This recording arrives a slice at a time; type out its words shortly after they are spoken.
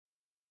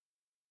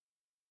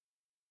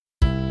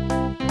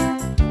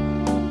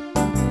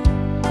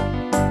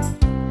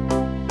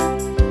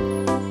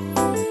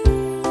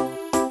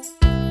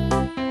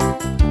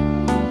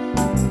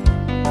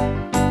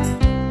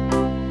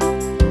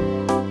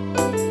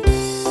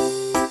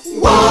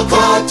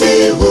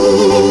wakati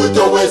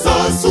hutoweza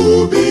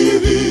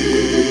subiri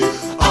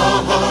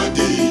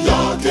ahadi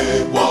yake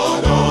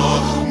Bwana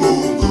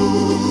Mungu.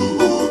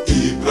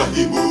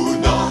 Ibrahimu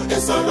na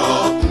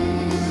Sara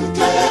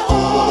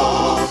mkeo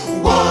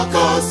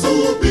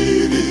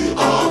wakasubiri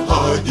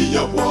ahadi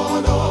ya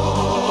Bwana.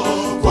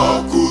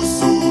 Kwa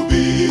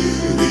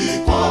kusubiri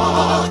kwa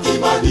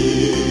imani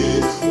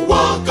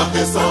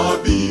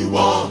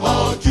wakahesabiwa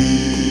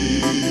haki.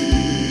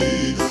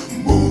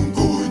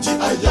 Mungu njia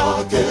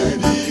yake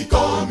ni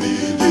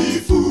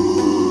kamilifu.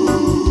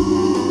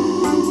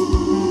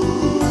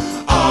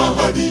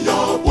 Ahadi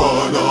ya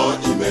Bwana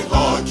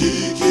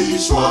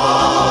imehakikishwa.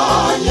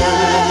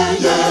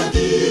 Yeye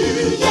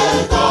ndiye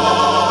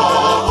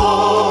ngao.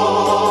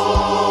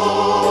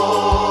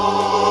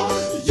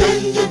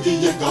 Yeye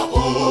ndiye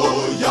ngao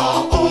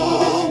yao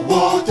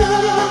wote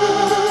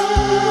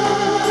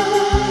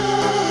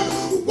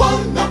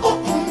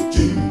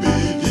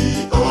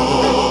wanaomkimbilia.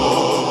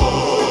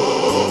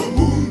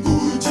 Mungu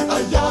njia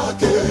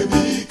yake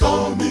ni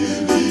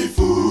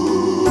kamilifu.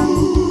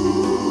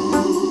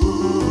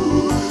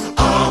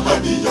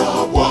 Ahadi ya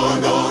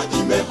Bwana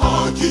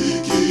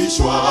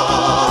imehakikishwa.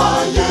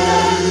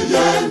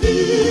 Yeye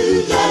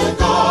ndiye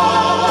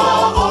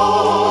ngao.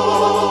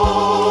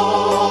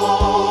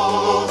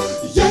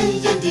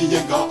 Yeye ndiye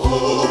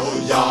ngao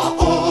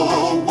yao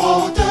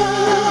wote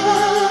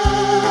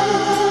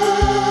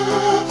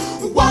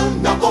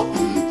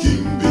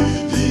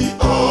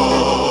wanaomkimbilia.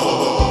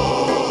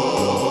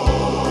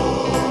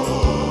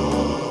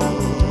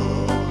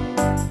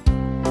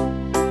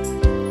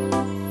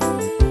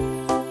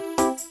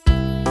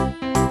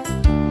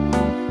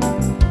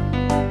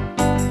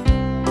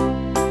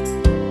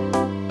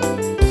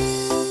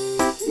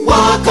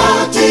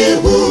 Wakati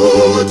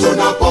huu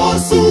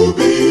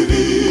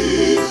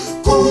tunaposubiri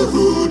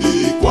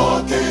kurudi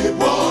kwake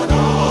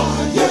Bwana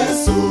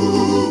Yesu,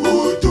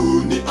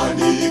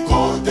 duniani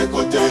kote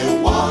kote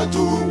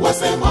watu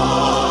wasema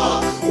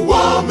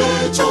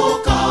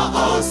wamechoka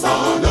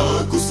sana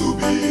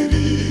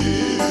kusubiri,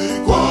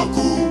 kwa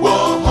kuwa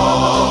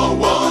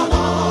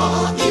hawana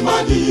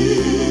imani,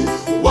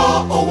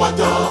 wao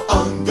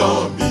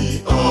wataangamia.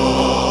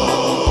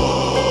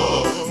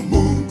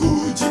 Mungu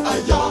njia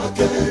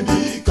yake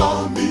ni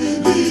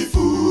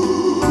kamilifu.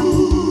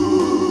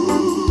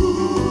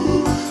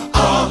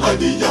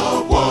 Ahadi ya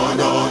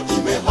Bwana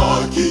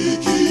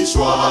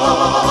imehakikishwa.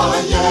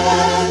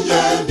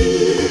 Yeye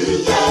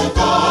ndiye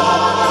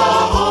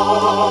ngao.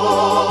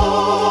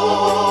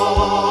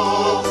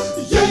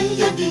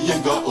 Yeye ndiye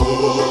ngao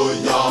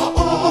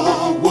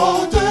yao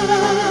wote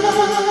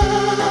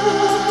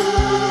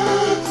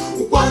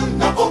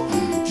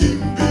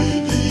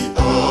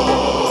wanaomkimbilia.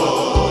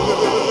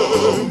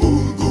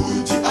 Mungu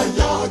njia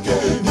yake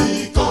ni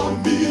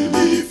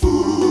kamilifu.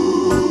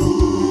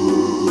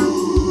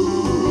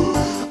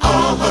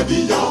 Ahadi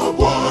ya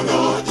Bwana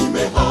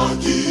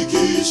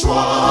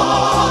imehakikishwa.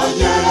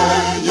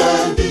 Yeye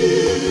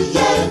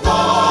ndiye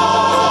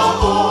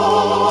ngao.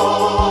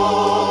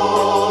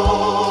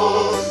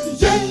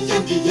 Yeye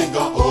ndiye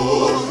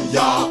ngao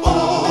yao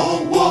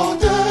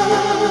wote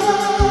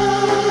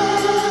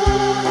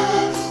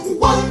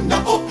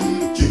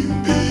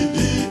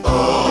wanaomkimbilia.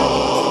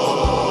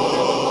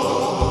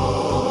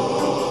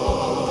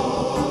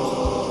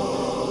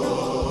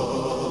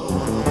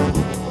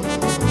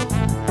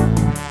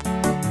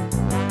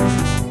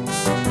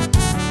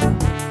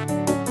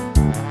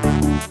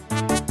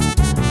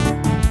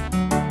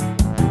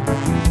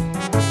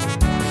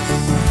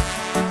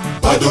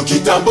 Bado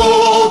kitambo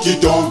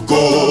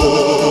kidogo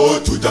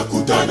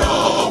tutakutana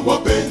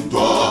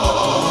wapendwa,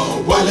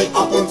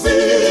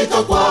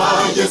 waliopumzika kwa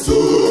Yesu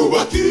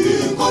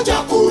wakingoja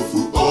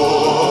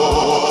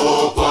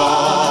ufufuo kwa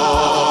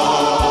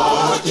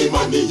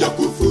imani ya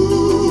kufufuka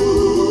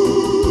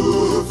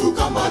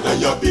mara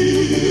ya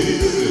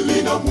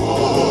pili na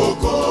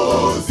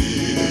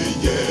Mwokozi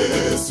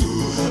Yesu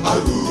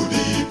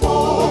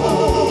arudipo.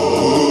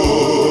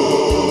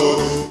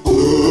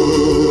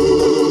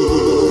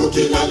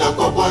 Ukilala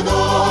kwa Bwana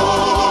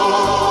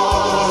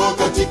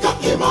katika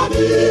imani,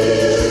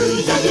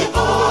 yeye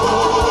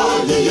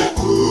aliye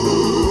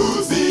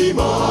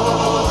uzima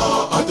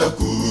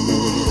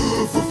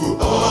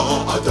atakufufua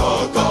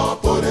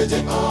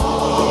atakaporejea.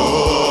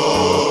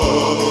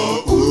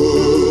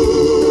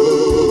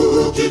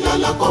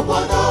 Ukilala kwa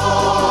Bwana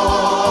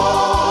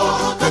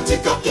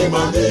katika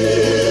imani,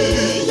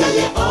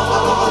 yeye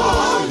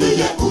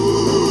aliye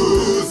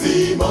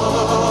uzima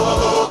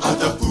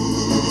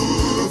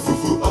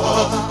atakufufua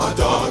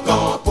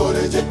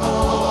atakaporejea.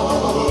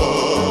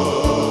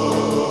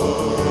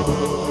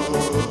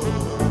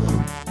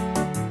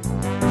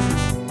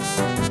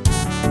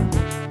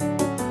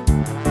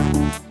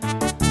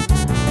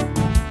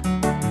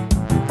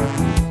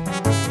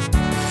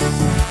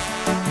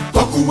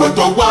 Kwa kuwa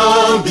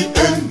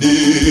twawaambieni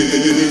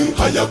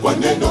haya kwa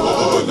neno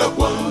la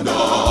Bwana,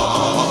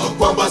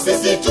 kwamba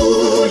sisi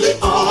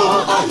tuliahidi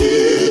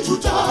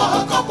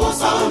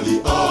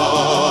tutakaposalia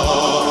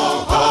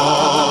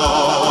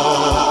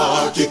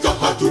hakika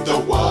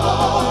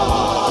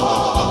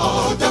hatutawahi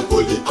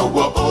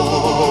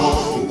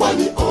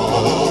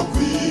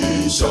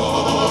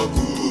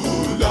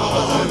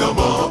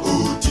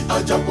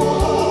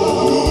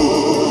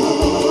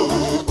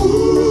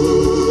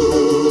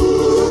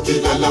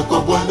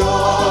kwa Bwana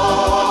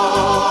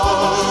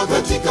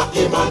katika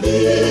imani,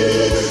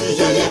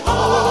 yeye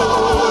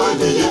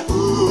aliye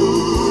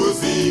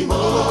uzima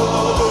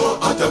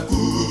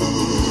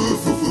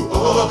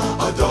atakufufua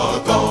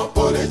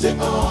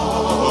atakaporejea.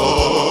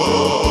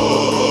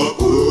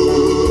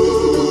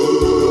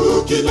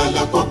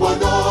 Ukilala kwa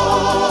Bwana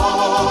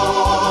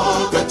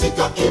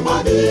katika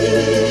imani,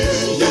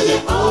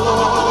 yeye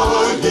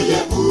aliye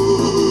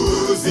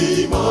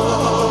uzima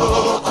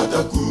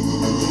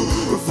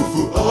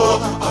atakufufua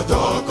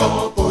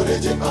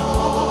atakaporejea.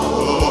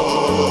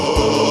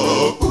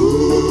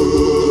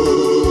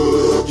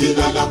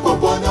 Ukilala kwa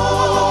Bwana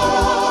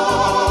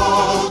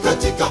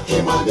katika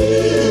imani,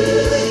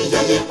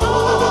 yeye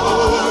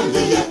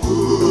aliye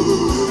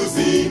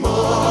uzima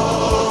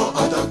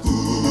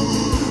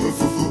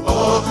atakufufua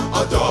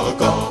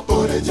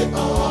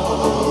atakaporejea.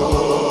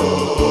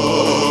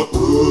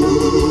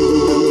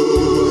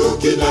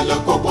 Ukilala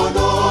kwa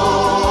Bwana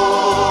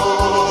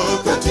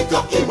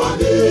katika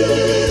imani,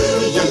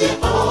 yeye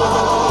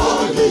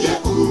aliye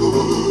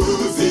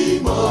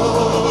uzima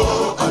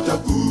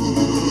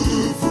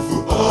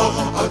atakufufua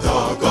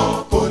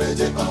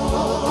atakaporejea.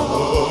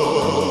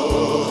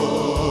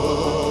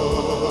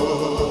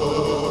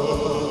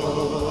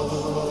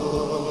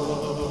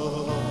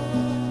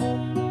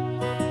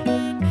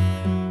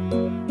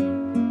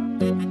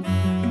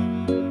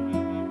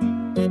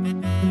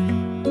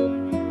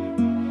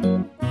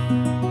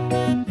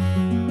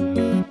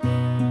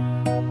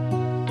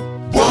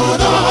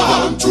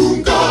 Bwana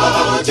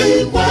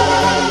mchungaji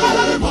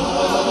mwema,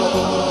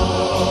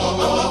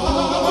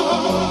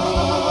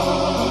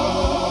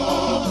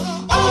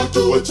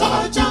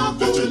 atuachacha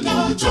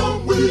kila cha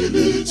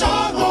mwili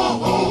cha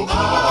roho,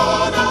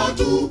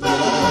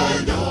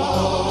 anatupenda.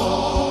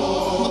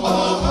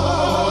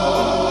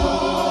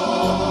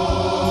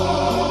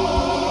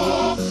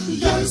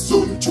 Yesu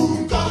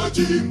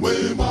mchungaji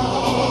mwema,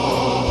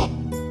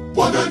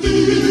 Bwana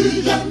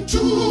ndiye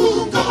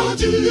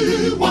mchungaji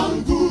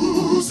wangu,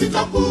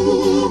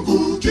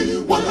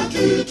 sitapungukiwa na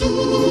kitu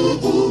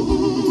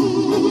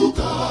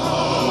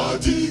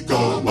katika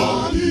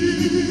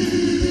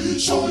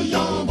malisho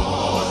ya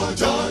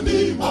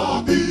majani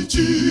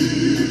mabichi.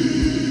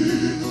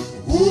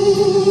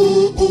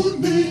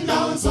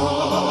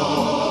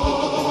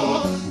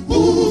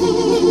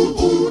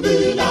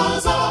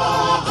 Unilaza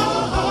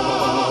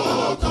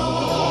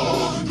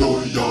kando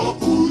ya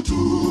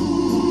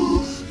utulivu,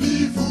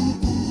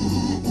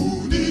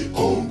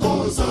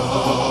 uniongoza.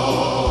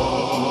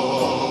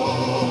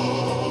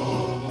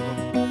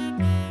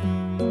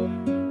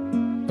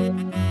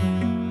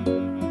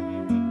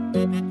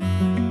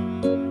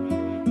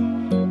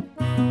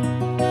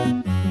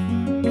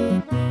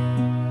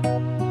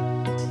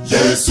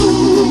 Yesu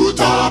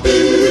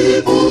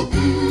tabibu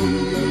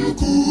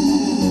mkuu,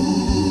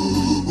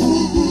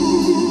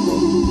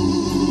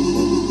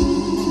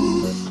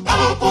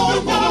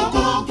 aponya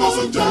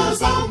zote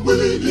za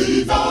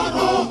mwili na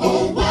roho,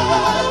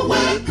 wewe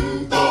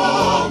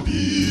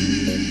mdhambi.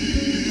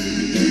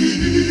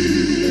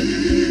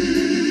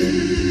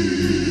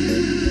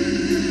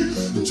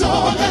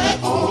 Njoo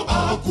leo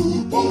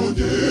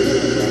akuponye,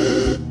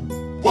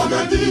 Bwana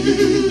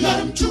ndiye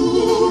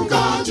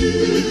mchungaji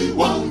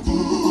wangu,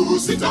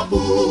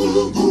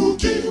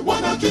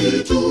 sitapungukiwa na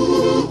kitu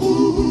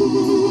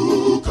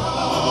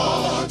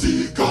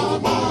katika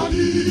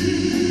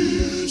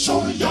malisho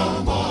ya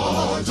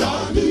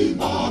majani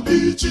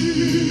mabichi.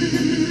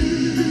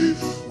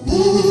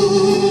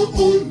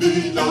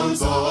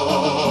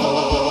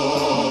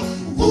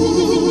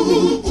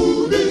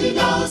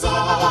 Unilaza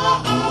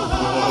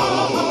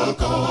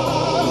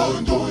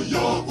kando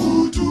ya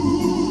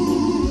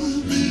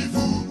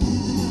utulivu,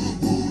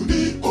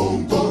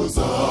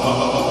 uniongoza.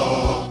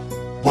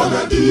 Bwana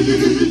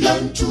ndiye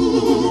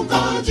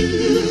mchungaji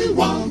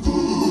wangu,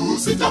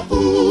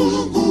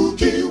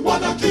 sitapungukiwa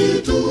na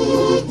kitu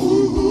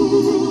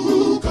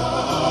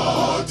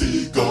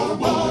katika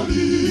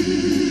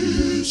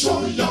malisho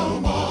ya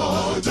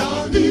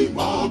majani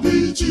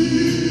mabichi.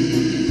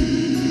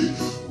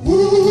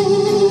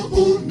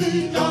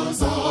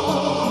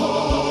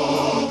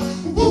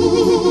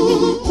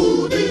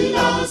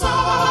 Unilaza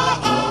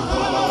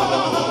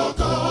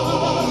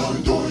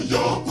kando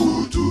ya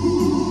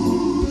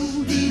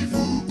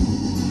utulivu,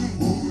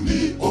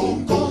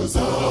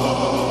 uniongoza.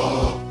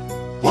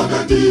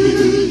 Bwana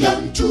ndiye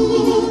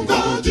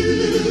mchungaji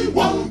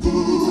wangu,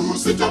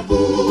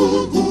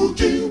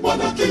 sitapungukiwa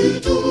na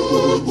kitu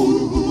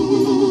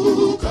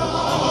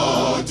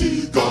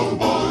katika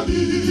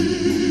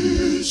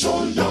malisho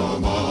ya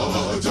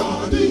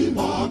majani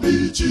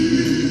mabichi.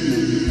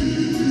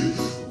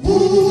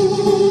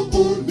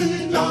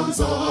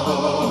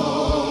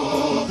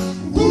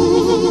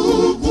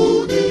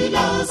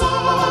 Unilaza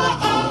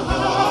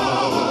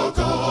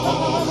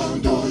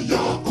kando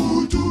ya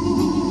utulivu,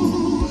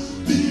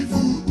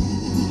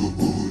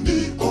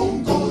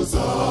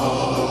 uniongoza.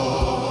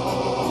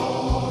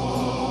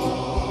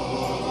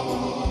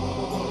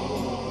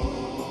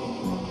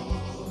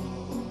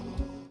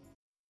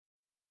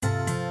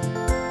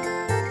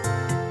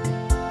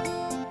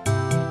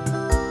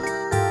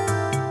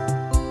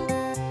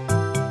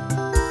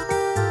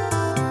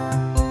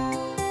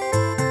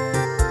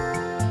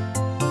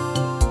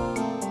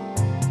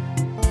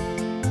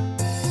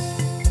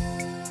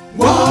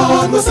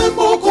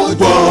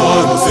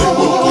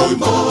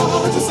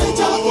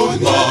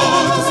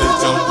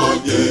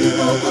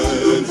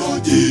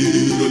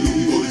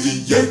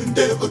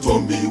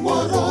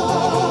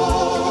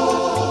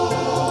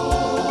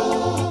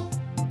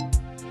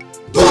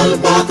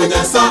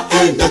 Makanyasa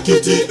enda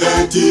kiti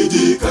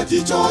etidi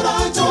kati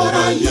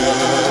chora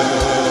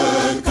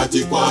yen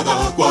kati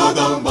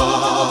kwada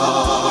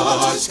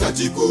mash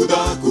kati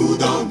kuda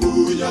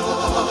muya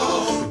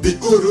bi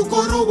kuru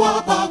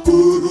wapa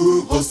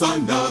kuru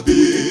hosana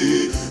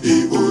bi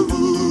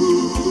iuru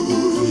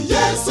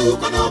Yesu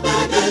kana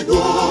bene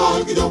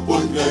dol gido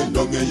ponre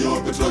ndonge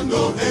yo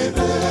petrono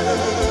here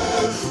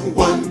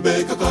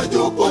wambe kaka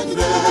jo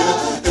ponre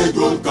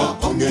edol ka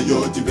onge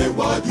yo tibe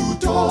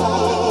waduto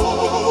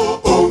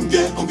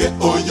onge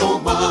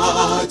oyoma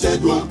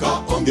jedwal ka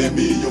onge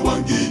miyo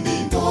wangini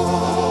ndo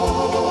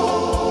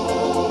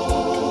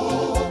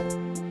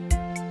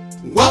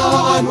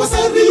wan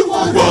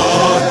waseriwa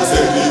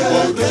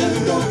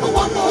kendo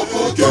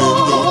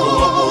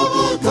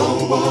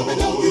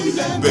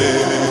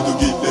bedu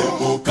gile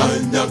mo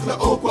kanyakla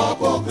okwa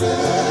pokre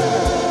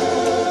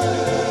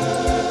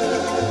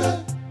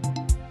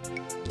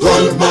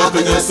dol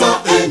makanyasa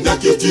enda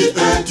kiti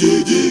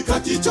etidi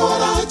kati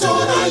chora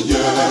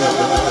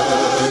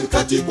yen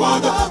kati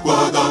kwada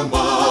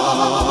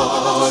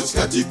mash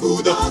kati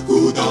kuda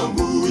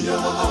muya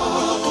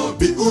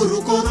bi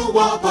uru koro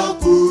wapa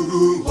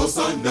kuru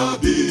hosana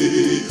bi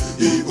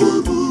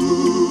iuru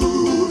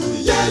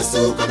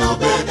Yesu kana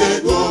bene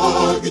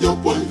dol gido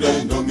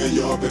ponre ndonge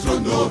yo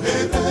petrono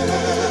here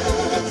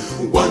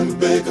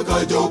wanbe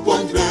kaka jo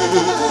ponre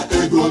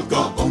edol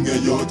ka onge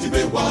yo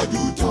tibe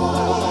waduto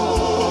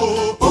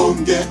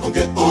onge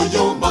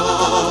oyoma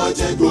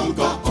jedol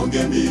ka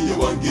onge miyo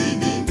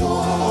wangini ndo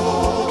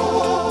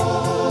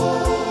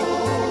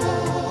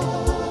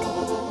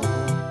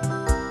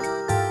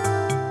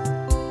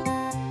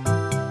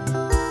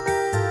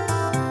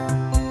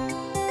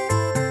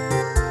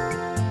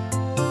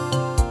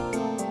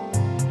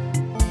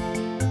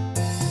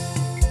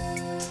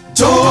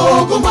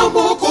Jogo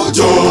mamoko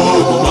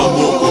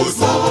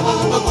sama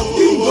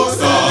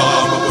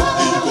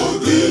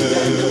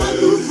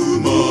manu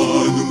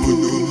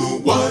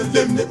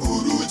walemne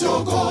uru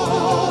jogo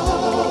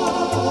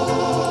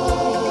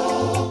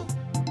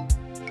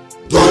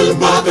Dol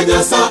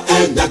makanyasa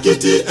enda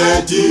kiti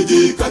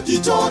etidi kati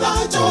chora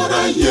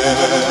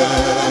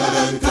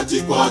yen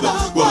kati kwada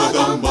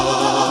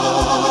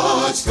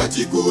mash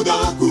kati kuda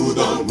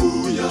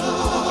muya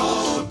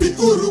bi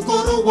uru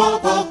koro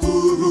wapa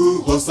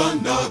kuru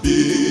hosana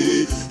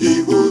bi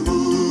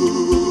iuru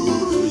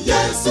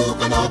Yesu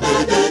kana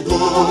bene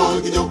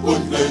dol gido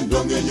ponre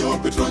ndonge yo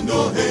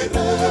petrono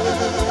here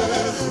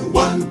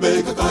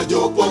wanbe kaka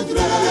jo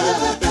ponre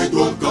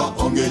edol ka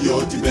onge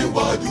yo tibe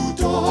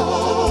waduto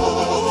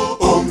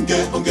onge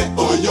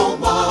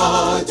oyoma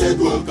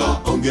jedol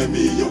ka onge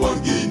miyo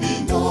wangini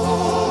ndo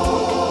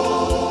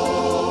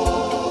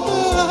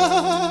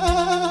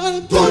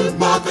dol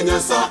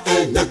makanyasa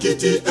enda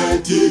kiti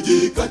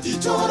etidi kati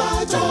chora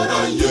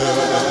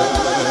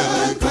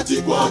yen kati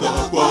kwada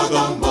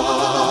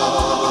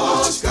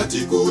mash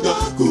kati kuda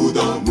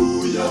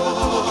muya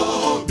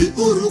bi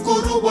uru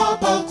koro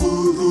wapa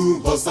kuru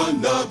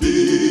hosana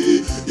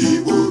bi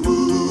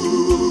iuru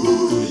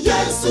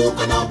Yesu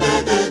kana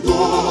bene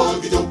dol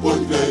gido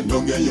ponre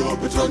ndonge yo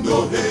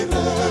petrono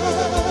here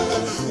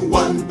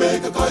wanbe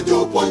kaka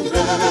jo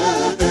ponre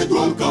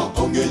edol ka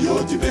onge yo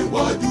tibe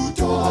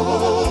waduto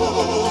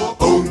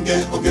onge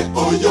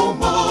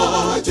oyoma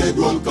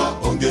jedol ka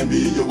onge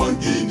miyo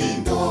wangini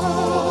ndo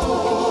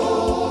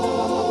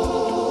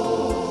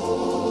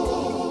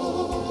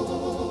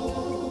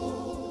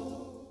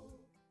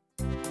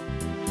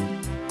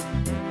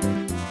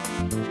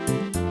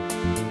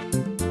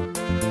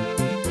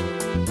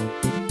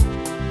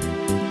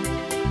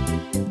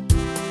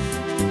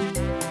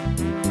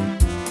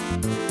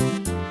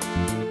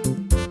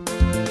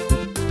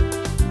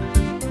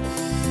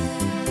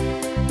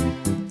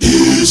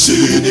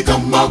Ishini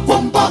kama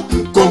kwamba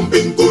mko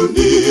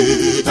mbinguni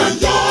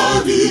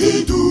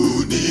tayari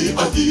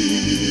dunia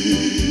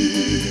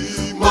hii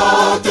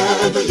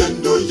matendo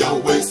yenu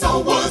yawe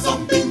sawa za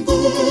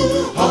mbingu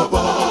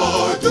hapa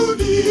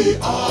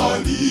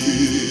duniani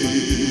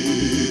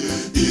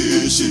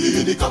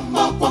Ishini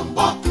kama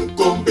kwamba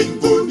mko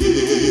mbinguni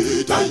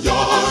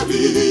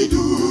tayari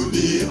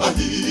dunia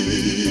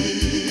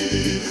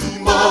hii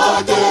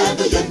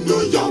matendo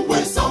yenu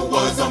yawe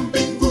sawa za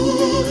mbingu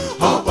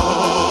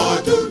hapa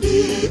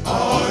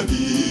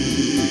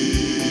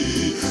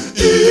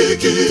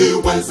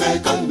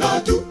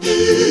ikiwezekana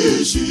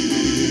tuishi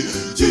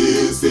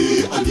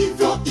jinsi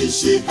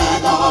alivyoishi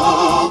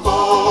Henoko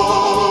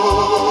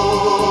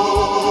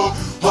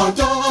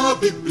hata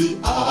Biblia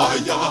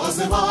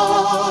yasema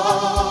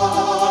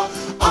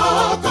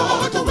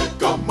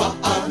akatoweka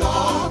maana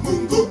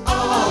Mungu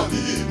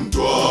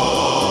alimtwaa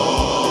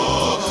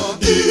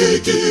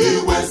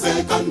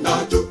ikiwezekana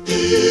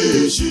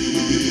tuishi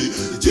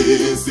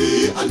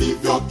jinsi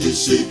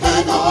alivyoishi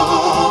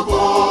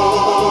Henoko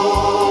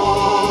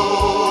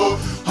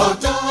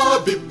hata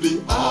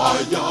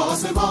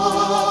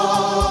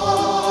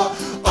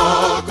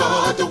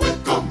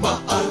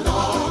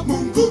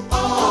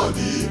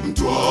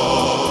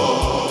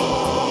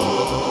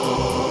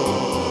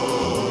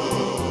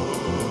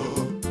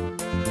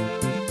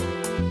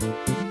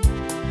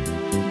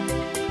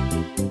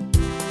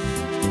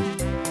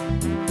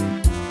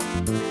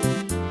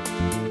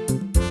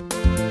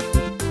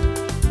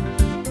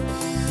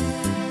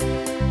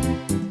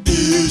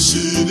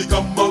ishi ni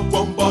kama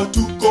kwamba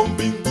tuko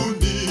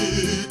mbinguni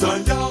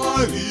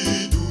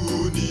tayari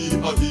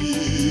dunia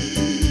hii.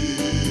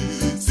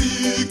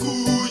 Siku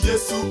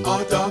Yesu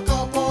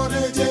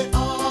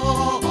atakaporejea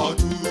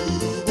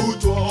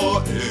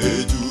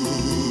utwae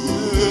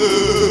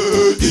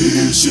juu.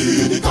 Ishi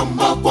ni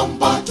kama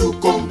kwamba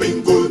tuko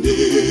mbinguni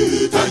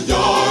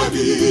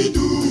tayari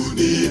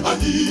dunia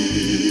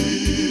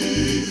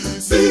hii.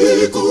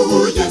 Siku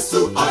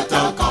Yesu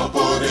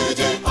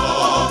atakaporejea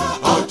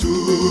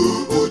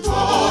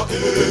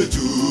utwae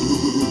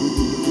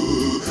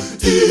juu.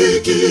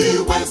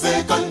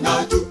 Ikiwezekana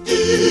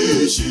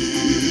tuishi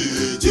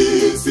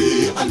jinsi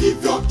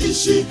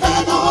alivyoishi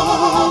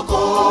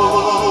Henoko.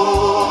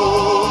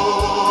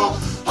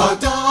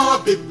 Hata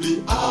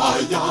Biblia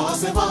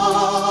yasema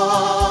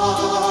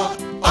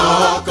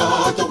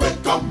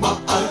akatoweka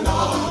maana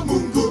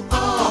Mungu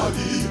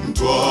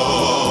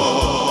alimtwaa.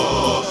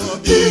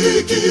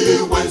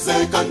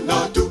 Ikiwezekana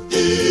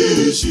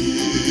tuishi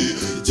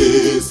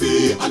jinsi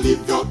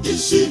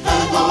alivyoishi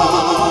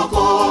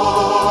Henoko.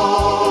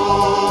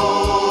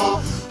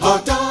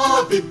 Hata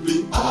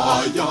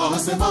Biblia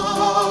yasema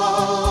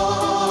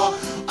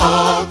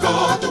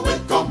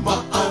akatoweka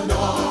maana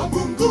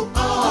Mungu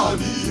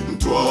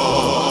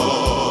alimtwaa.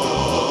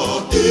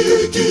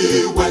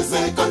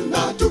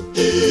 Ikiwezekana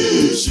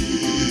tuishi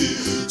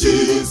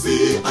jinsi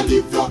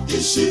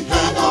alivyoishi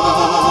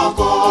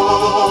Henoko.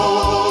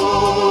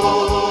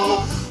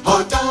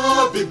 Hata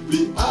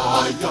Biblia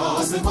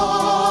yasema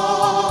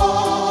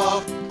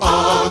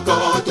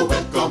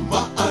akatoweka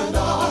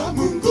maana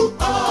Mungu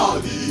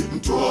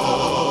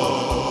alimtwaa.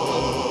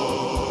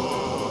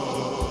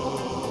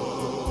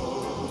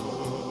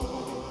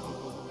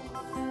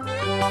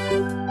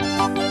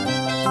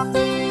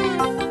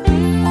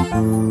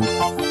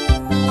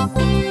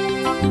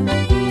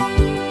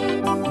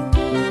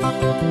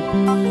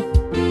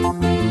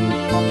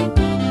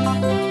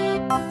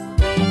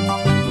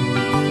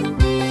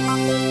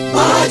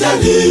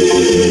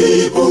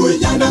 Majaribu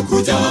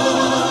yanakuja,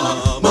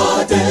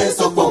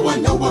 mateso kwa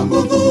wana wa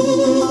Mungu.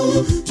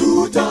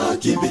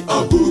 Tutakimbia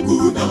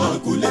huku na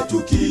kule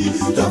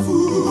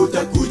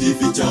tukitafuta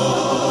kujificha,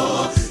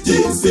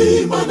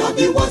 jinsi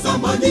manabii wa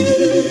zamani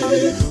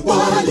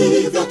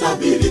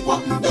walivyotabiri kwa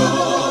muda.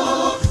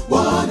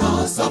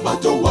 Wana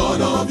Sabato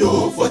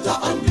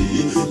wanavyofuata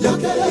amri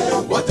yake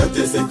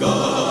watateseka.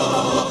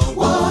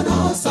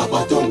 Wana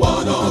Sabato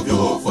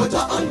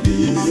wanavyofuata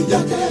amri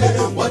yake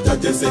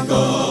watateseka.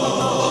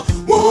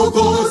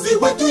 Mwokozi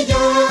wetu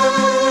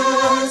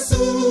Yesu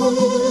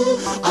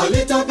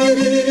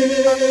alitabiri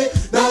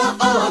na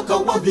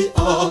akawaambia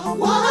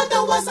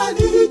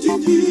watawasaliti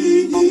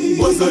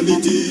nyinyi,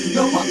 wasaliti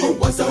na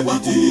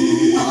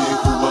wasaliti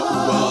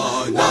kuwa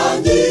na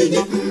nyinyi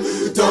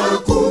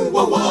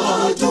mtakuwa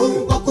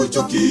watu wa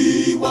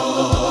kuchukiwa.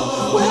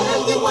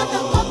 Wengi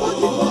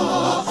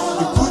watakapojiwa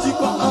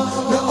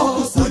na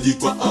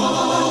kujikwa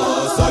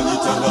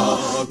salitana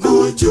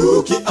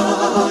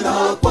kuchukiana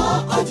kwa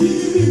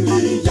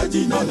ajili ya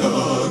jina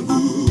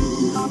langu.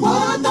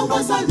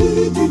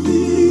 Watawasaliti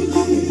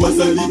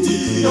wasaliti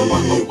na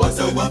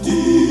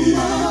wasaliti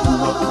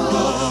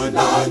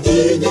na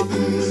nyinyi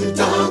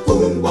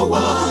mtakuwa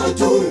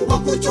watu wa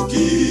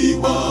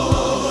kuchukiwa.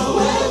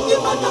 Wengi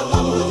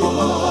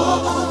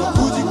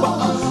watakapojiwa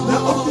na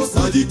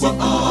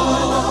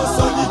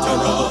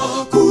salitana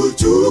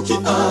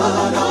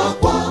kuchukiana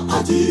kwa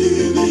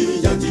ajili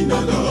ya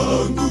jina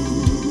langu.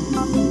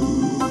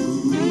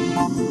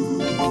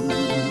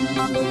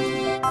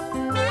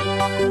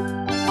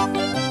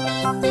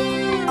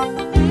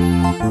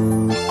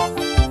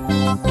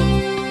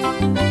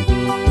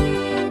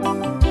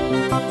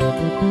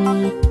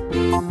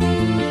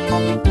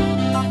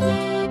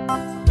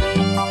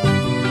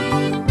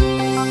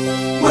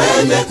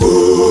 Mwenye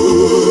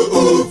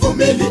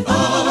kuvumilia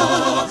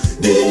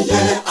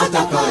ndiye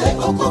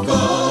atakayeokoka.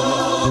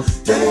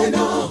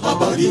 Tena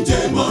habari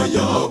njema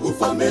ya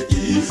ufalme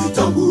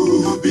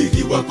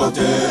itahubiriwa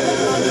kote.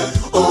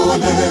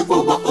 Ole kwa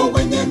wao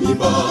wenye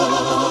mimba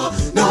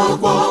na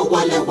kwa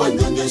wale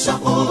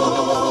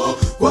wanyonyeshao,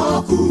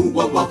 kwa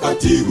kuwa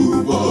wakati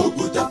huo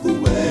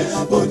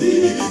kutakuwepo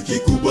dhiki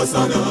kubwa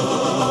sana.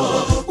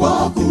 Kwa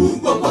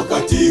kuwa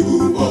wakati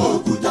huo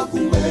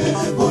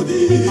kutakuwepo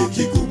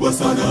dhiki kubwa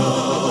sana.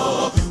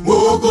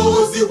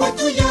 Mwokozi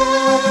wetu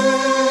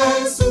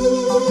Yesu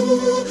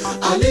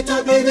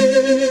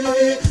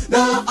alitabiri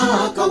na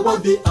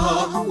akawaambia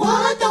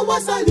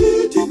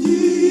watawasaliti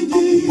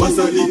nyinyi,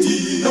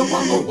 wasaliti na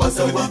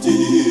wasaliti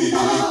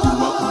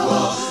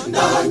kuwa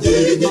na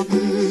nyinyi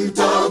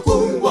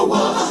mtakuwa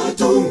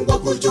watu wa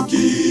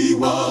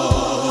kuchukiwa.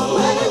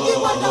 Wengi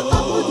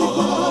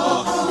watakapojiwa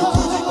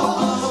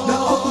na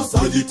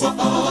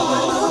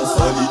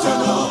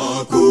salitana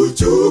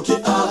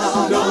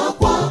kuchukiana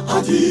kwa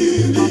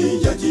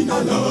ajili ya jina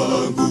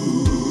langu.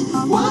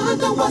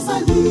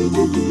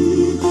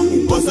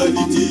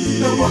 Wasaliti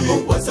na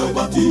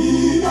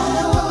wasaliti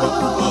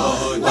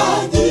na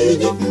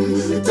nyinyi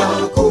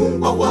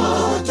mtakuwa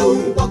watu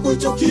wa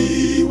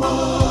kuchukiwa.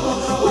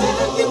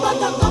 Wengi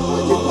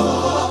watakapojiwa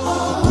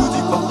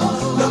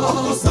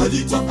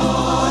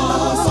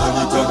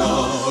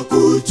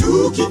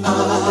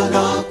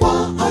kuchukiana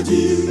kwa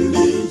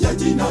ajili ya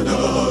jina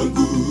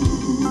langu.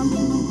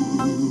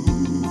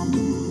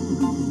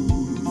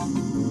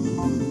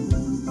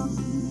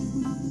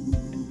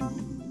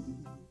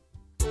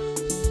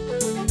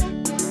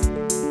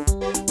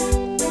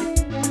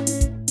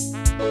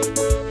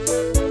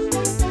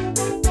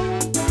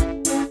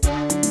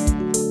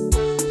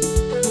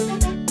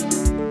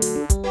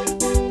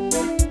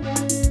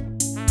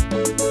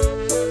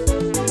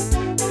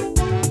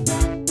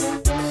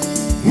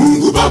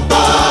 Mungu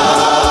Baba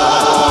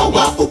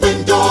wa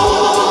upendo,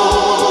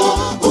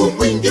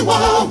 umwingi wa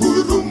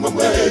huruma,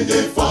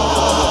 mwenye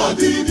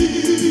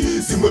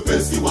fadhili, si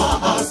mwepesi wa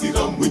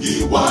hasira,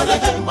 mwingi wa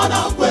rehema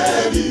na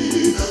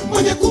kweli,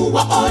 mwenye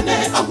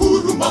kuwaonea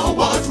huruma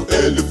watu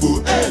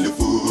elfu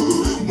elfu,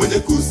 mwenye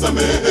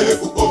kusamehe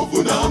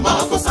uovu na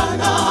makosa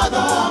na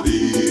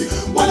dhambi,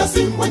 wala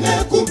si mwenye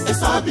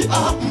kumhesabia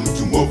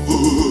mtu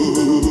mwovu,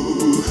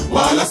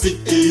 wala si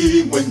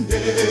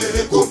mwenye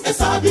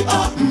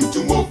kumhesabia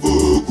mtu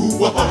mwovu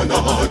kuwa hana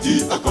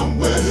hatia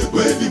kamwe.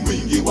 Kweli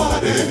mwingi wa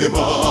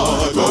rehema,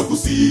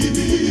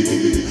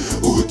 twakusihi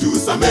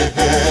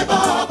utusamehe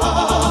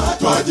Baba,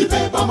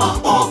 twajibeba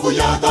maovu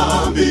ya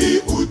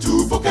dhambi,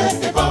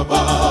 utupokee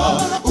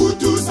Baba,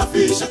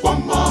 utusafishe kwa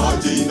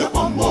maji na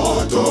kwa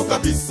moto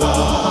kabisa,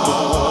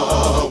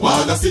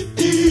 wala si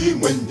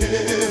mwenye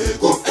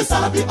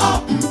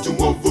kumhesabia mtu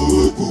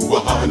mwovu kuwa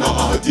hana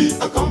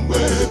hatia kamwe.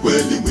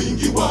 Kweli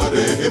mwingi wa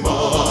rehema,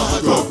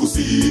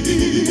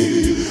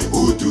 twakusihi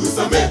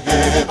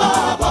utusamehe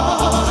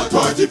Baba,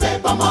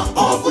 twajibeba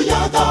maovu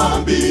ya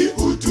dhambi,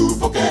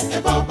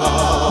 utupokee Baba,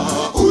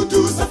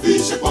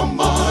 utusafishe kwa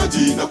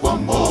maji na kwa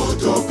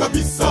moto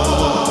kabisa.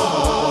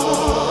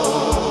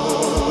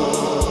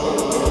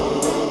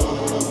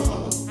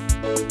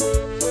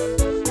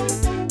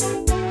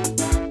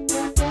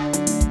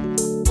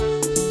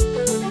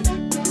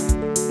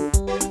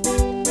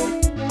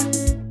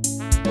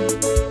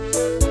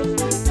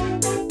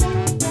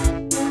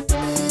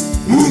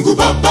 Mungu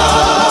Baba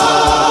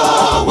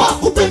wa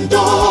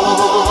upendo,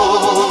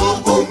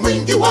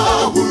 umwingi wa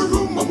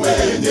huruma,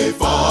 mwenye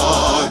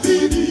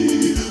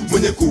fadhili,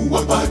 mwenye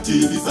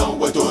kuwapatiliza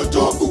watoto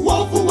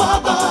uovu wa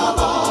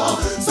baba,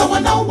 sawa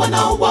na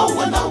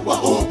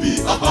wanawaopi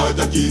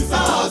hata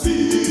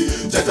kizazi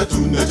cha tatu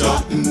na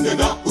cha nne,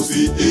 na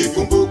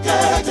usiikumbuke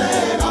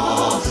tena.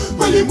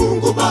 Kweli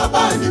Mungu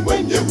Baba ni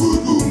mwenye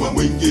huruma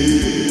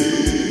mwingi,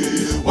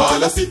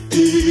 wala si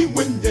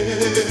mwenye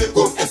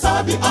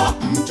kumhesabia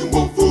mtu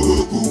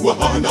mwovu kuwa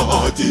hana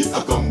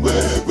hatia kamwe.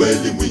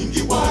 Kweli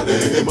mwingi wa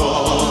rehema,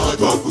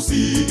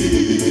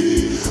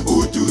 twakusihi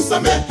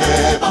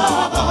utusamehe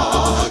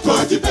Baba,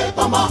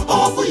 twajibeba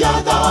maovu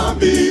ya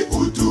dhambi,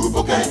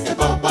 utupokee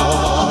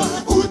Baba,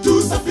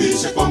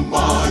 utusafishe kwa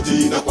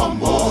maji na kwa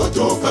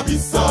moto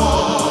kabisa,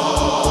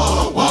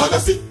 wala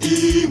si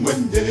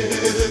mwenye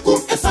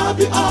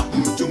kumhesabia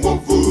mtu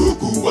mwovu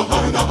kuwa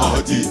hana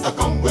hatia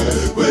kamwe.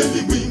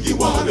 Kweli mwingi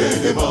wa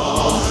rehema,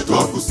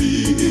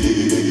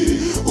 twakusihi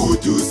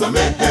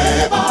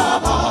utusamehe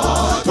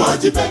Baba,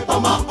 twajibeba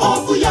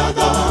maovu ya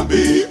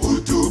dhambi,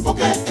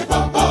 utupokee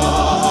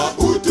Baba,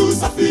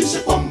 utusafishe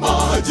kwa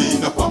maji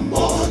na kwa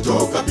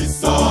moto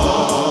kabisa,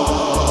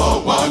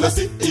 wala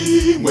si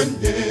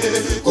mwenye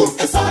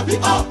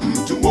kumhesabia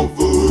mtu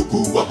mwovu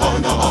kuwa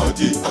hana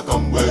hatia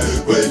kamwe.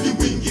 Kweli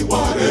mwingi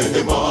wa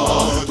rehema,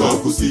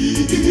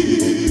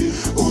 twakusihi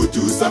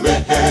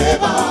utusamehe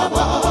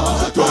Baba,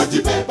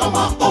 twajibeba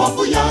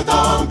maovu ya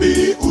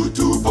dhambi,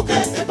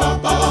 utupokee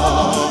Baba,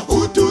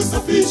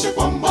 utusafishe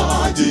kwa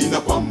maji na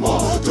kwa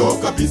moto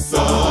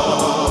kabisa,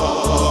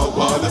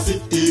 wala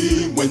si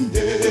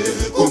mwenye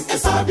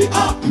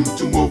kumhesabia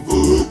mtu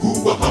mwovu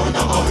kuwa hana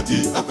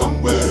hatia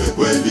kamwe.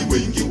 Kweli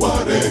mwingi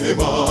wa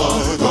rehema,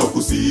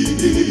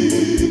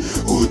 twakusihi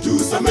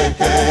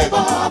utusamehe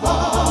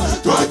Baba,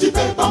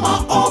 twajibeba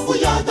maovu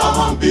ya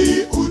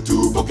dhambi,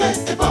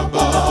 utupokee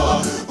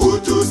Baba,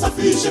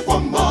 utusafishe kwa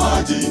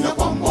maji na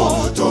kwa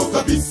moto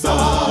kabisa.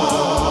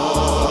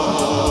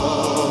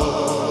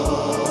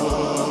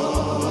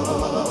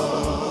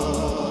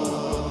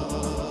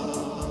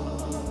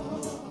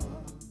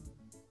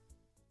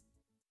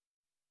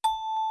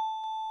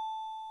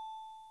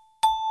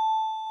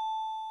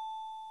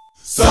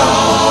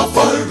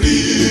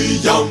 Safari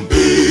ya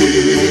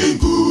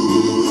mbingu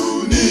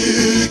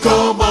ni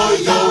kama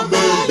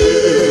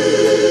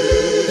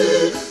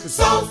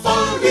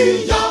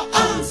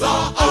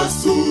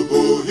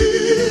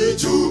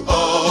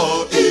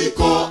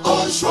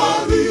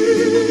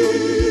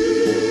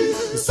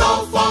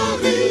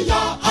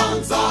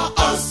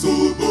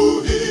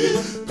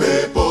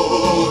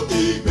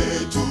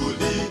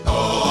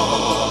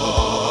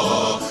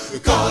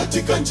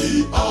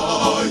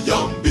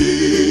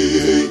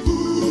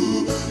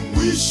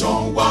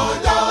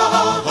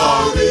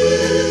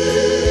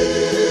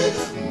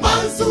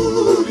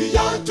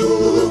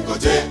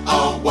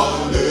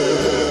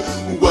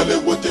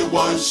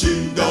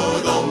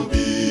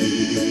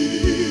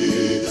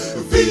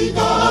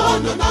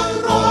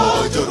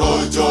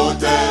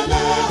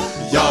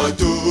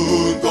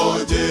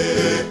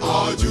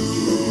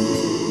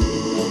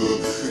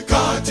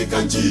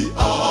katika njia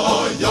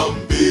ya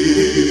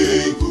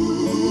mbingu,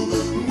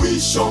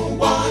 mwisho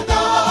wa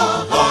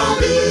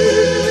dahari.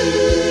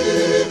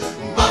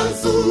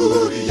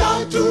 Mazuri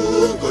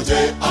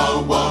yatungoje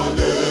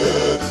awale,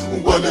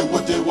 wale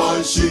wote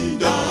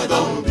washinda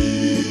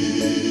dhambi.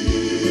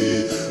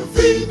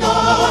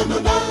 Vinano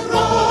na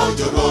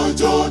rojo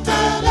rojo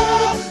tele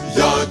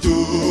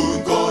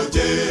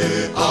yatungoje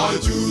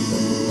aju.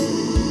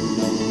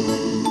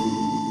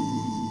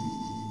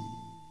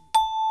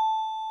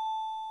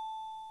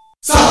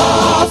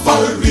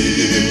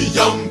 Safari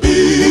ya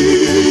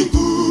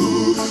mbingu,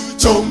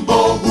 chombo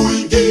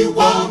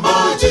huingiwa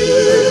maji,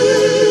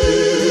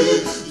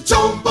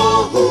 chombo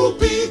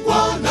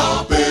hupigwa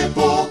na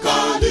pepo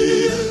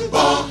kali,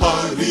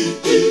 bahari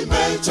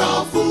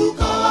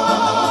imechafuka.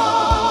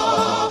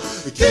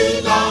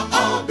 Kila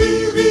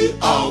abiri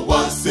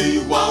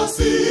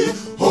awasiwasi,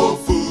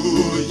 hofu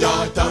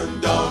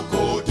yatanda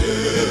kote.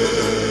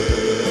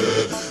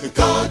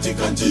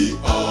 Katika njia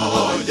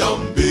ya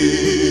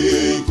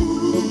mbingu,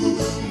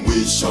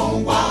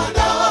 mwisho wa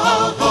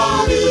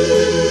dahari.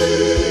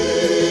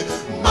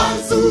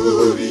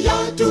 Mazuri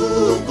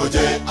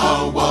yatungoje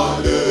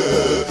awale,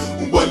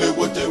 wale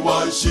wote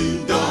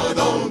washinda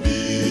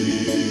dhambi.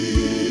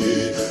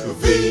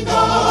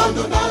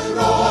 Vinano na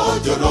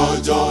rojo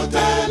rojo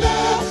tele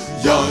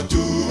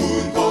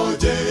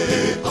yatungoje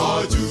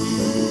aju.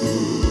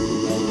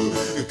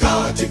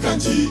 Katika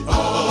njia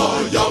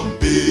ya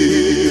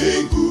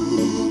mbingu,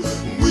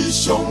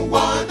 mwisho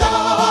wa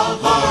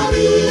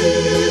dahari.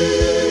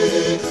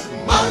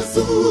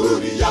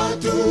 Mazuri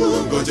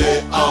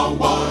yatungoje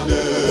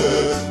awale,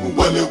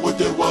 wale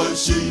wote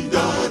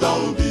washinda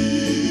dhambi.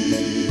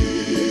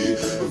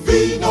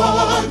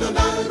 Vinano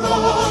na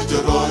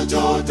rojo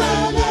rojo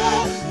tele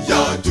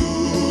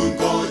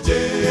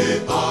yatungoje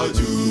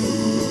aju.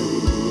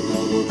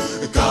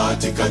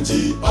 Katika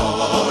njia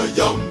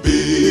ya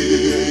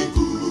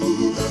mbingu,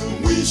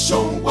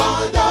 mwisho wa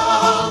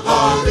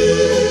dahari.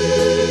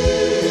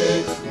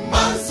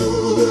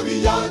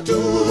 Mazuri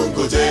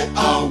yatungoje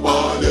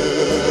awale,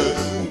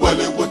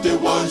 wale wote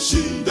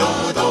washinda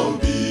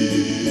dhambi.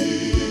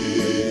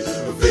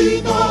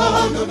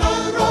 Vinano na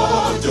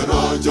rojo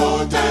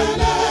rojo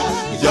tele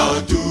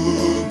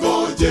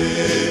yatungoje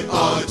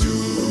aju.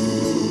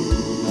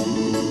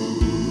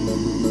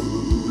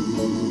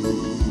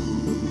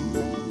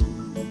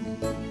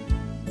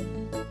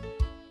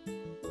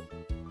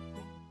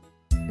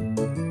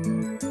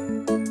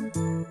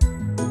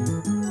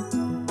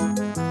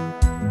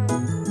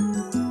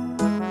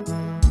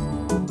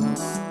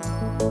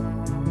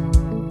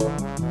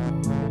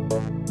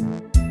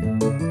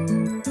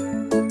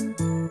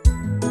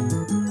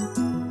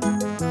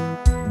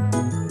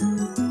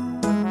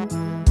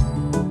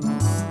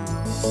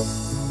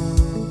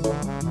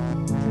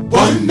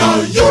 Bwana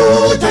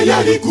yu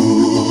tayari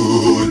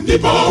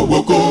kunipa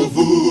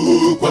wokovu,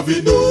 kwa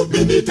vinubi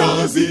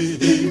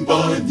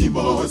nitaziimba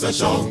nyimbo za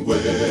shangwe.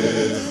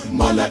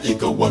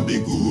 Malaika wa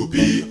mbingu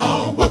pia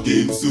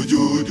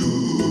wakimsujudu,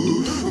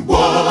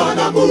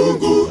 Bwana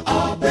Mungu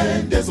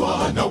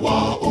apendezwa na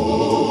wao.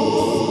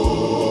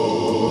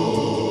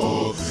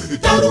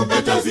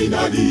 Tarumbeta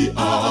zinalia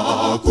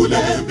kule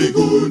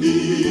mbinguni,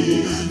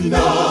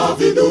 na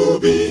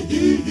vinubi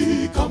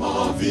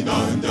kama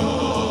vinanda.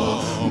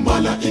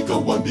 Malaika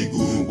wa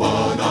mbingu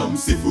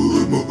wanamsifu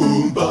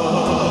Muumba,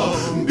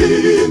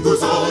 mbingu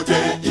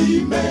zote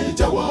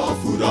imejawa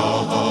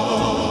furaha.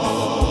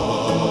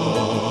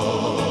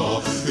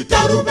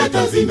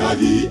 Tarumbeta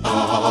zinalia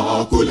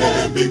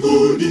kule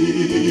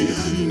mbinguni,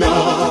 na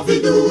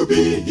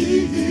vinubi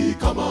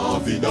kama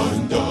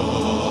vinanda.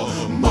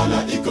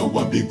 Malaika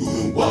wa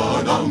mbingu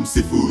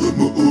wanamsifu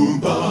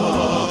Muumba,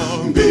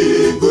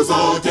 mbingu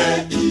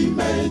zote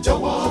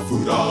imejawa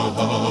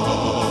furaha.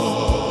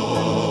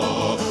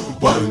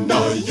 Bwana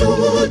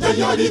yu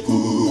tayari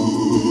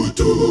kutubariki,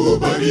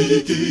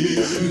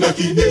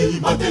 lakini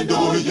matendo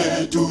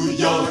yetu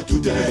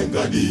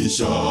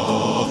yatutenganisha.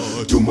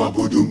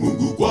 Tumwabudu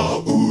Mungu kwa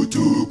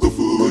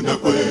utukufu na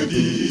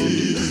kweli,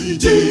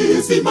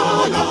 jinsi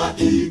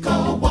malaika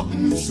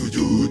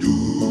wamsujudu.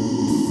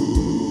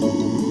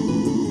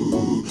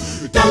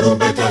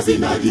 Tarumbeta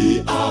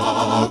zinalia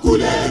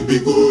kule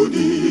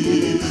mbinguni,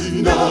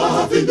 na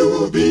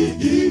vinubi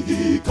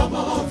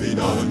kama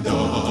vinanda.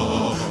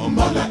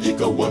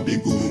 Malaika wa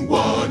mbingu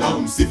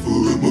wanamsifu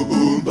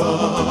Muumba,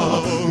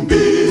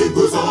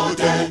 mbingu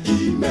zote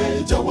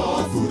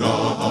imejawa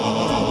furaha.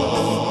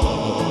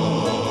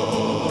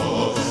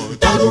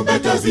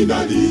 Tarumbeta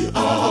zinalia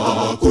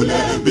kule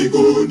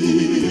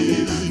mbinguni,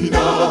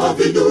 na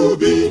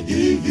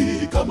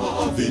vinubi kama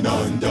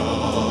vinanda.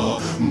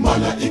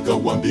 Malaika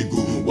wa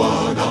mbingu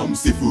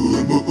wanamsifu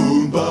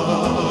Muumba,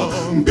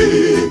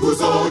 mbingu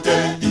zote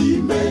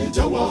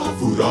imejawa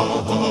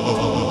furaha.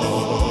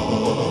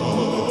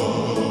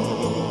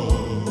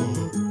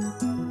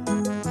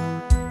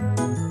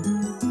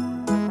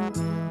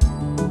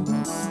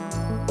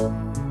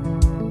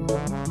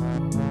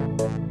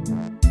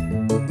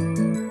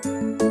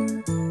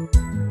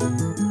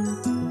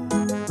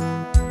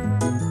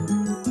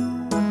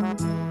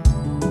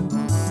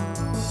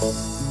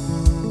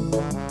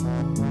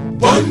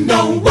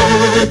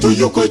 Bwana wetu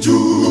yuko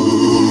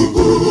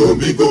juu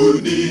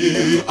mbinguni,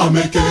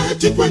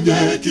 ameketi kwenye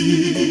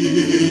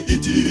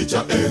kiti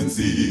cha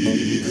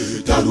enzi.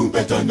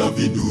 Tarumbeta na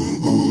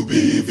vinubi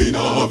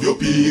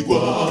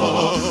vinavyopigwa,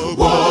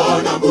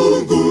 Bwana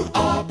Mungu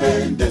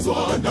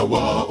apendezwa na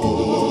wao.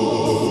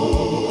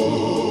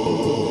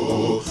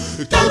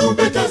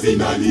 Tarumbeta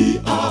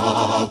zinalia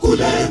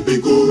kule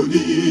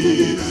mbinguni,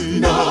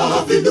 na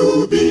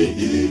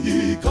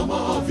vinubi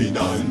kama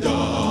vinanda.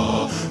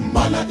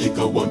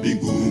 Malaika wa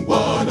mbingu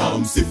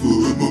wanamsifu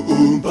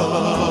Muumba,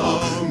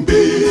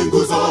 mbingu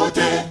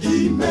zote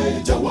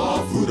imejawa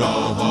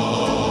furaha.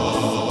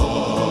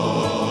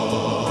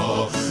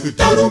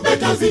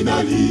 Tarumbeta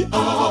zinalia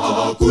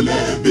kule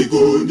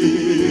mbinguni,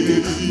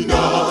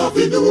 na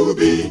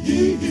vinubi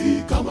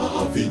kama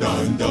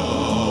vinanda.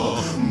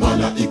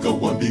 Malaika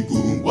wa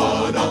mbingu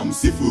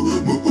wanamsifu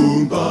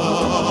Muumba,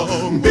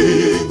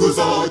 mbingu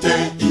zote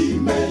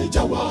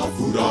imejawa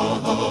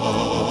furaha.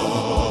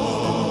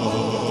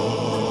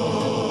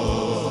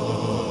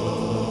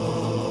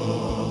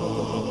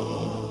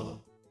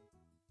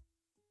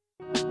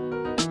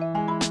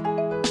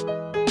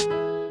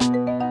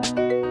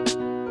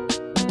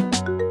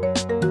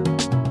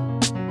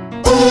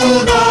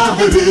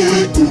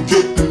 Unaheri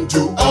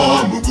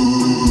ukimjua Mungu,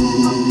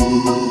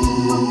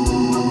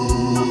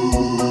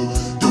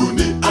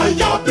 dunia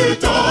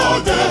yapita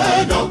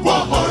tena kwa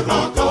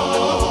haraka.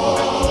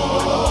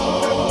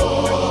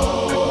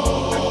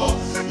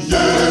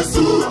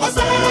 Yesu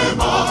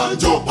asema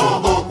njoo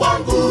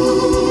kwangu,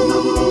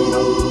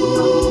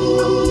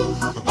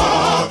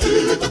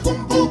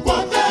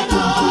 itakumbukwa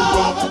tena,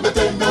 na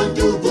tena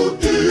ndugu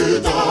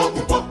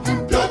itakumbukwa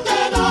mpya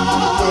tena,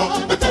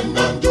 na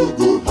tena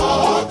ndugu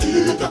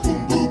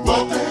itakumbukwa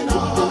tena.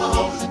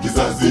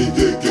 Kizazi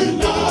hiki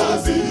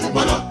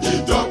lazima na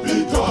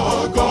itapita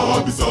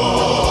kabisa,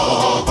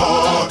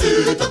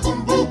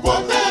 itakumbukwa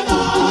tena,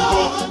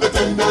 na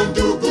tena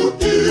ndugu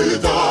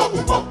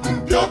itakumbukwa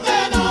mpya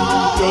tena,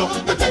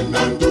 na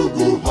tena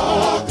ndugu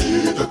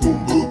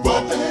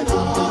itakumbukwa tena.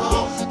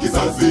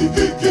 Kizazi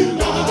hiki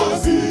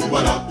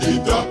lazima na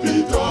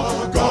itapita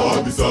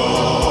kabisa.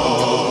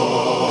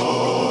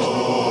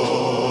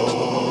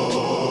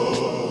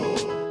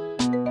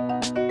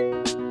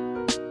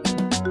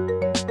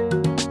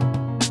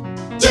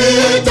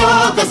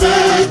 Jitakaze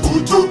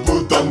kutubu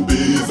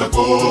dhambi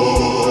zako,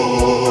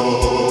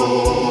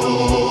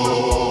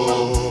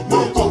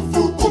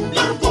 wokovu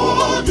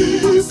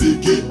umlangoni,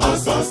 sikia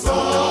sasa.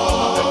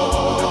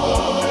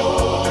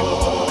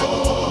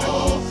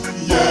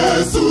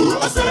 Yesu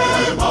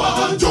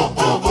asema njoo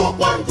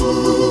kwangu,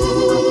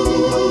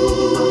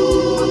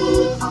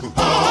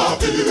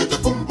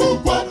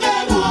 itakumbukwa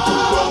tena,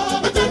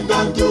 na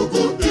tena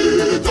ndugu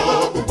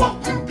itakumbukwa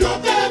mpya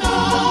tena,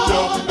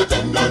 na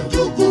tena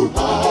ndugu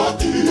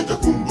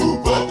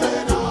itakumbukwa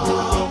tena.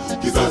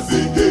 Kizazi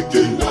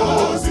hiki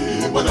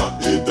lazima na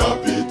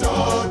itapita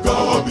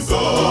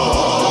kabisa,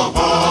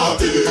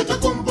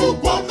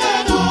 itakumbukwa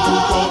tena,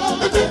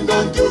 na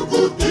tena ndugu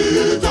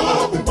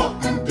itakumbukwa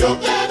mpya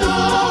tena,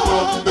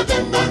 na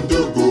tena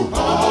ndugu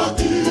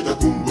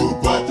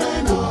itakumbukwa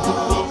tena.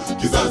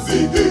 Kizazi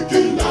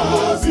hiki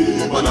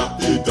lazima na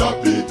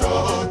itapita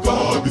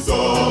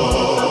kabisa.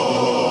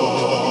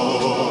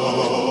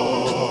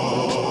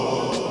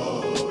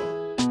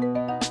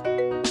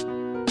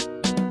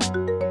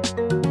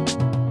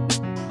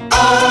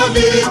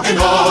 Aliye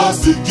na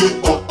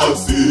sikio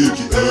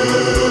asikie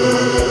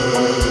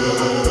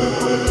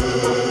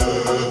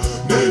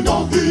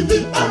neno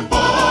hili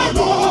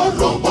ambalo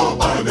Roho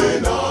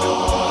anena.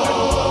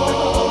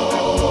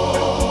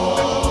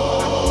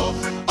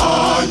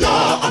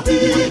 Aya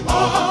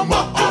ambia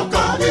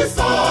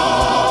makanisa,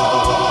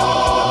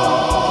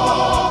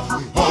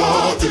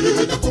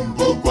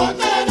 itakumbukwa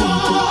tena,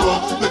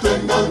 na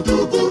tena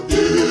ndugu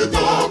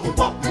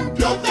itakumbukwa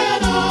mpya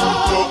tena,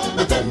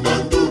 na tena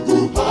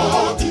ndugu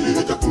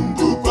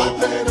itakumbukwa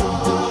tena.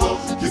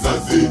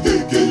 Kizazi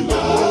hiki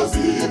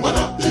lazima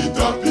na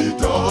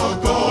itapita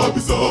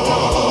kabisa,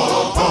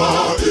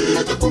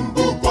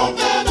 itakumbukwa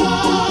tena,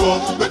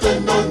 na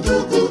tena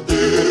ndugu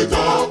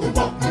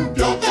itakumbukwa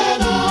mpya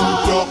tena,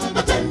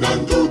 na tena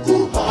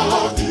ndugu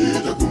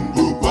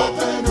itakumbukwa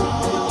tena.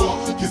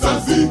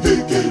 Kizazi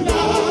hiki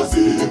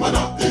lazima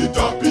na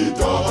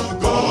itapita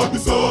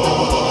kabisa,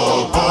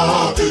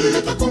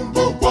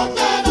 itakumbukwa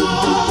tena,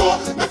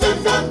 na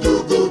tena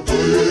ndugu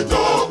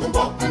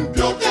itakumbukwa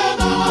mpya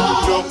tena,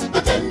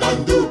 na tena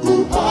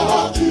ndugu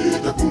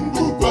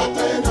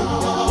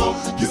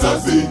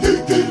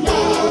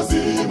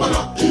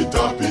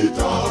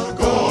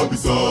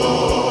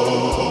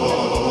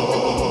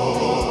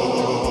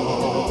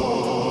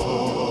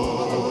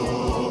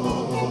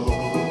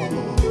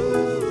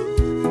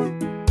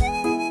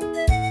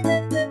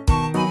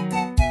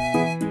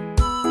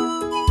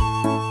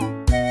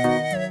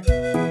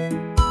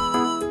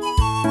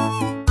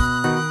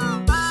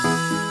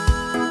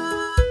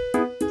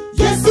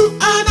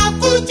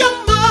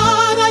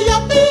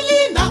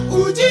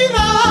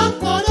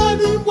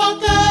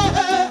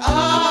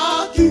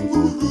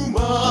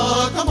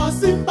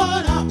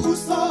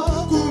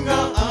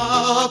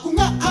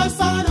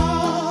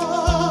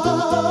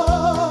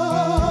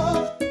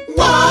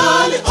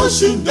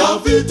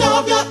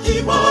vita vya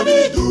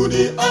imani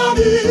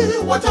duniani,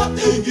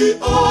 wataingia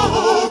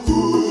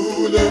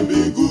kule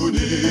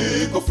mbinguni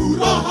kwa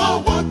furaha,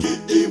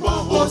 wakiimba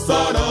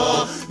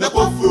hosana na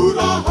kwa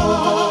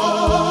furaha.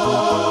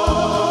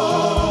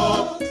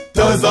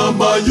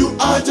 Tazama yu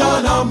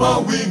aja na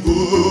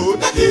mawingu,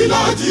 na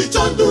kila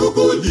jicho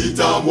ndugu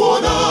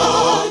litamwona,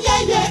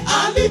 yeye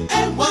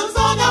aliye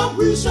mwanzo na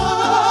mwisho.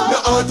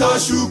 Na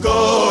atashuka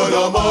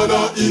na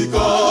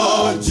malaika,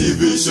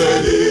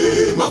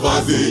 jivisheni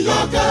mavazi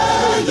yake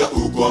ya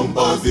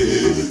ukombozi,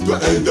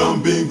 twaenda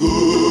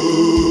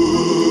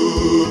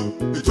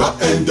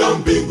twaenda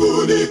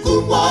mbinguni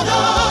kumwona,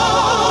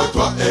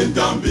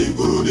 twaenda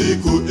mbinguni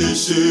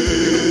kuishi,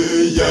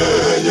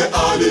 yeye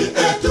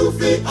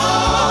aliyetufia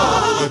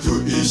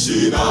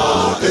tuishi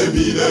naye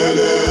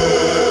milele.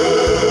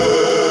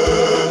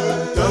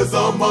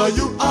 Tazama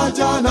yu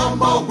aja na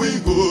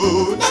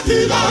mawingu, na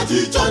kila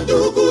jicho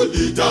ndugu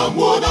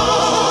litamwona,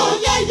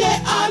 yeye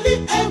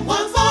aliye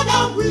mwanzo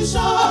na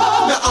mwisho.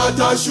 Na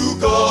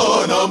atashuka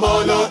na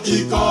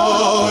malaika,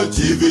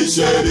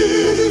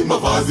 jivisheni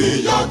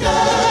mavazi yake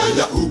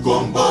ya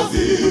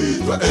ukombozi,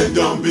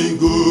 twaenda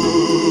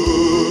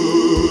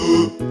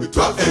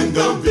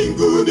twaenda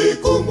mbinguni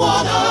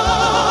kumwona,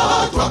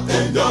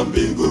 twaenda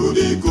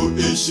mbinguni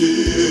kuishi,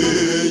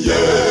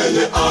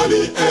 yeye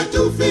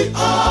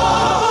aliyetufia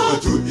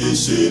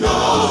tuishi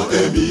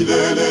naye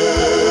milele.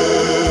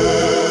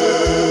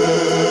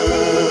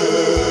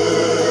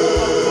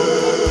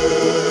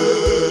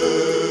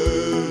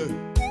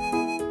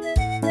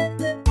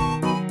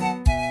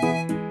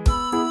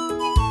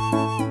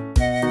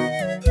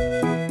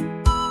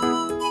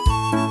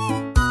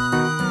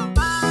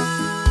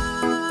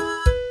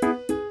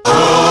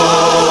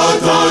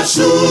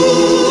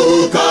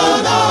 Atashuka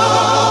na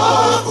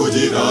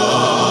ujira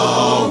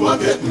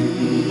wake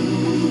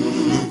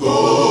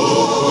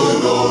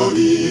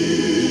mkononi,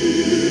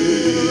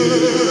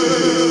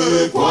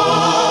 kwa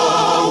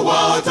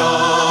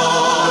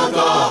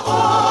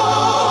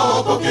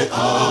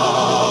watakaopokea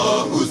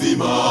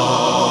uzima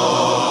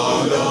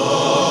na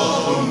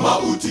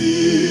mauti.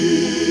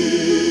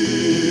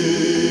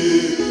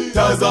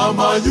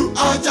 Tazama yu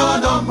aja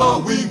na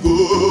mawingu,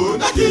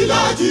 na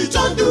kila jicho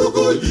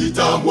ndugu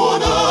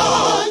litamwona,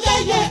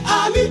 yeye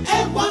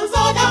aliye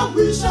mwanzo na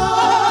mwisho.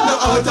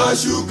 Na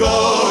atashuka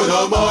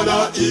na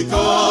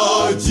malaika,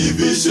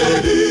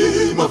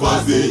 jivisheni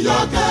mavazi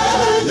yake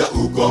ya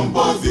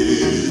ukombozi,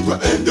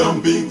 twaenda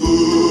mbinguni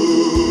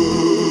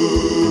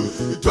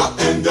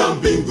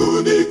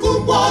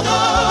kumwona,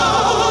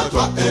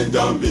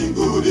 twaenda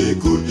mbinguni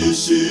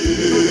kuishi,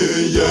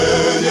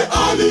 yeye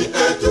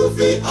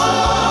aliyetufia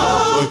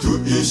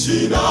tuishi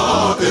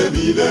naye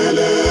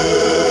milele.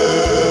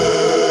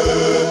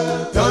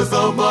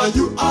 Tazama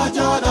yu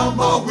aja na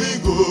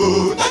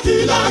mawingu, na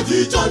kila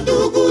jicho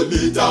ndugu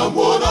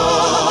litamwona,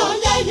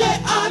 yeye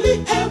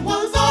aliye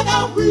mwanzo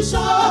na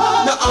mwisho.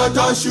 Na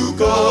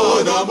atashuka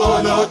na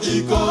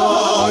malaika,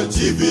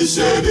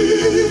 jivisheni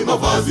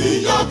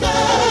mavazi yake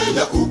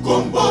ya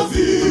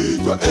ukombozi,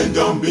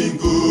 twaenda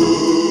mbinguni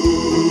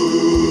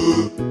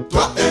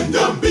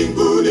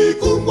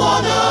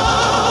kumwona,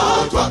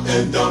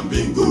 twaenda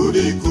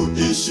mbinguni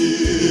kuishi,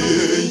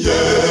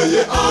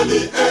 yeye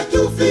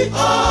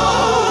aliyetufia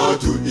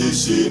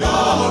tuishi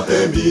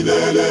naye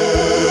milele.